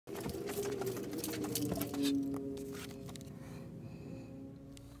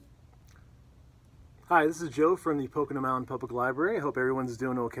Hi, this is Joe from the Pocono Mountain Public Library. I hope everyone's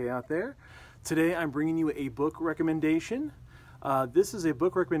doing okay out there. Today I'm bringing you a book recommendation. This is a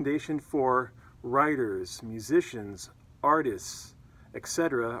book recommendation for writers, musicians, artists,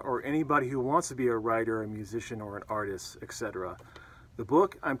 etc., or anybody who wants to be a writer, a musician, or an artist, etc. The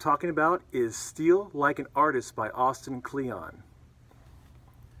book I'm talking about is Steal Like an Artist by Austin Kleon.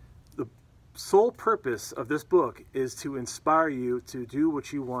 The sole purpose of this book is to inspire you to do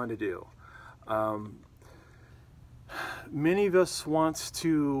what you want to do. Many of us want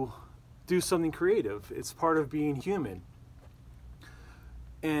to do something creative. It's part of being human.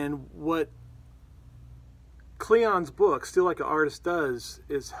 And what Kleon's book, Steal Like an Artist, does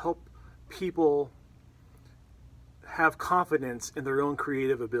is help people have confidence in their own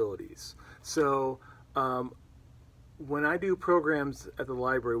creative abilities. So when I do programs at the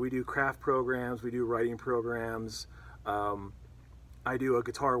library, we do craft programs, we do writing programs, I do a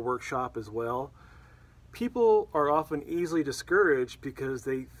guitar workshop as well. People are often easily discouraged because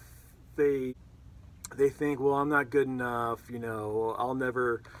they think, well, I'm not good enough, I'll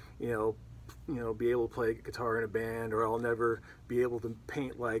never, be able to play guitar in a band, or I'll never be able to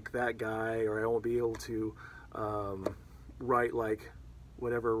paint like that guy, or I won't be able to write like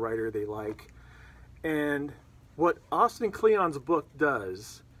whatever writer they like. And what Austin Kleon's book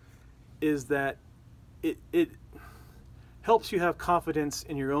does is that it helps you have confidence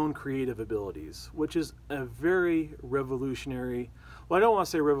in your own creative abilities, which is a very revolutionary, well, I don't want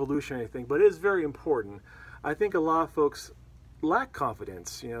to say revolutionary thing, but it is very important. I think a lot of folks lack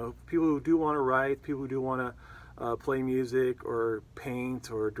confidence. People who do want to write, people who do want to play music or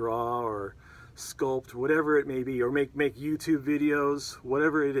paint or draw or sculpt, whatever it may be, or make YouTube videos,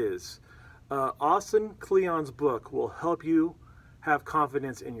 whatever it is. Austin Kleon's book will help you have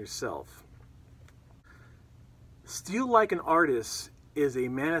confidence in yourself. Steal Like an Artist is a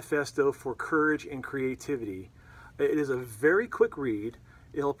manifesto for courage and creativity. It is a very quick read.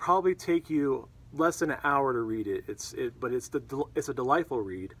 It'll probably take you less than an hour to read it. But it's a delightful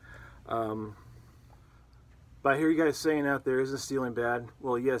read. But I hear you guys saying out there, isn't stealing bad?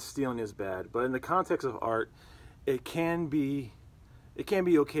 Well, yes, stealing is bad. But in the context of art, it can be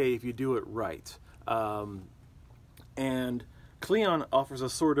okay if you do it right. And Kleon offers a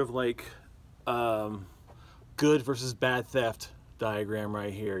sort of like good versus bad theft diagram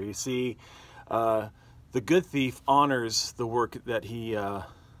right here. You see, the good thief honors the work that he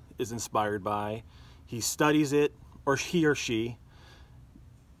is inspired by. He studies it, or he or she.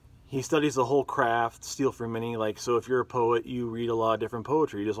 He studies the whole craft, steal from many. Like, so if you're a poet, you read a lot of different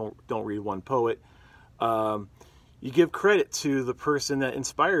poetry. You just don't read one poet. You give credit to the person that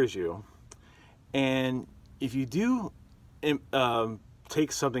inspires you. And if you do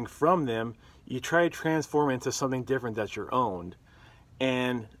take something from them, you try to transform it into something different that's your own.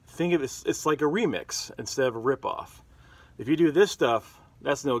 And think of it, it's like a remix instead of a ripoff. If you do this stuff,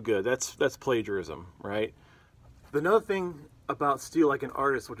 that's no good. That's plagiarism, right? Another thing about Steal Like an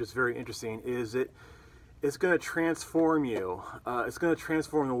Artist, which is very interesting, is it's going to transform you. It's going to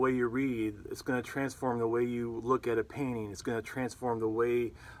transform the way you read. It's going to transform the way you look at a painting. It's going to transform the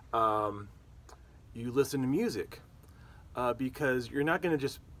way you listen to music. Because you're not going to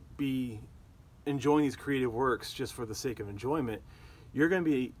just be enjoying these creative works just for the sake of enjoyment. You're going to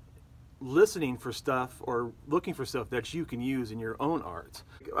be listening for stuff or looking for stuff that you can use in your own art.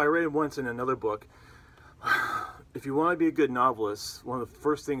 I read it once in another book. If you want to be a good novelist, one of the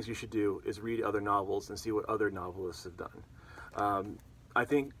first things you should do is read other novels and see what other novelists have done. I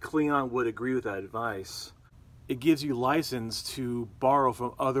think Kleon would agree with that advice. It gives you license to borrow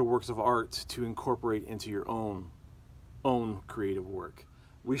from other works of art to incorporate into your own creative work.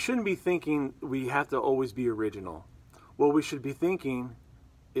 We shouldn't be thinking we have to always be original. What we should be thinking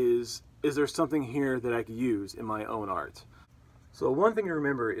is there something here that I could use in my own art? So one thing to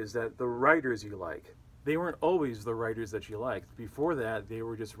remember is that the writers you like, they weren't always the writers that you liked. Before that, they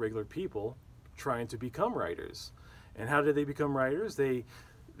were just regular people trying to become writers. And how did they become writers? They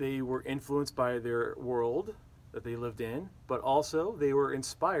were influenced by their world that they lived in, but also they were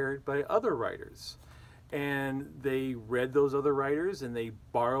inspired by other writers. And they read those other writers, and they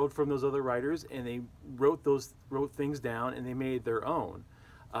borrowed from those other writers, and they wrote things down, and they made their own.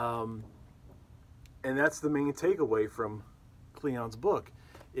 And that's the main takeaway from Kleon's book,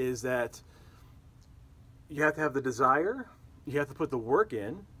 is that you have to have the desire, you have to put the work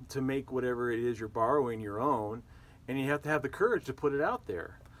in to make whatever it is you're borrowing your own, and you have to have the courage to put it out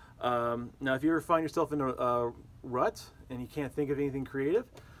there. Now, if you ever find yourself in a rut and you can't think of anything creative,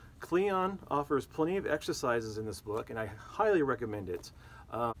 Kleon offers plenty of exercises in this book, and I highly recommend it.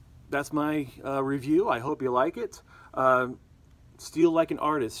 That's my review. I hope you like it. Steal like an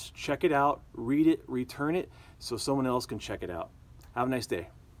artist. Check it out, read it, return it, so someone else can check it out. Have a nice day.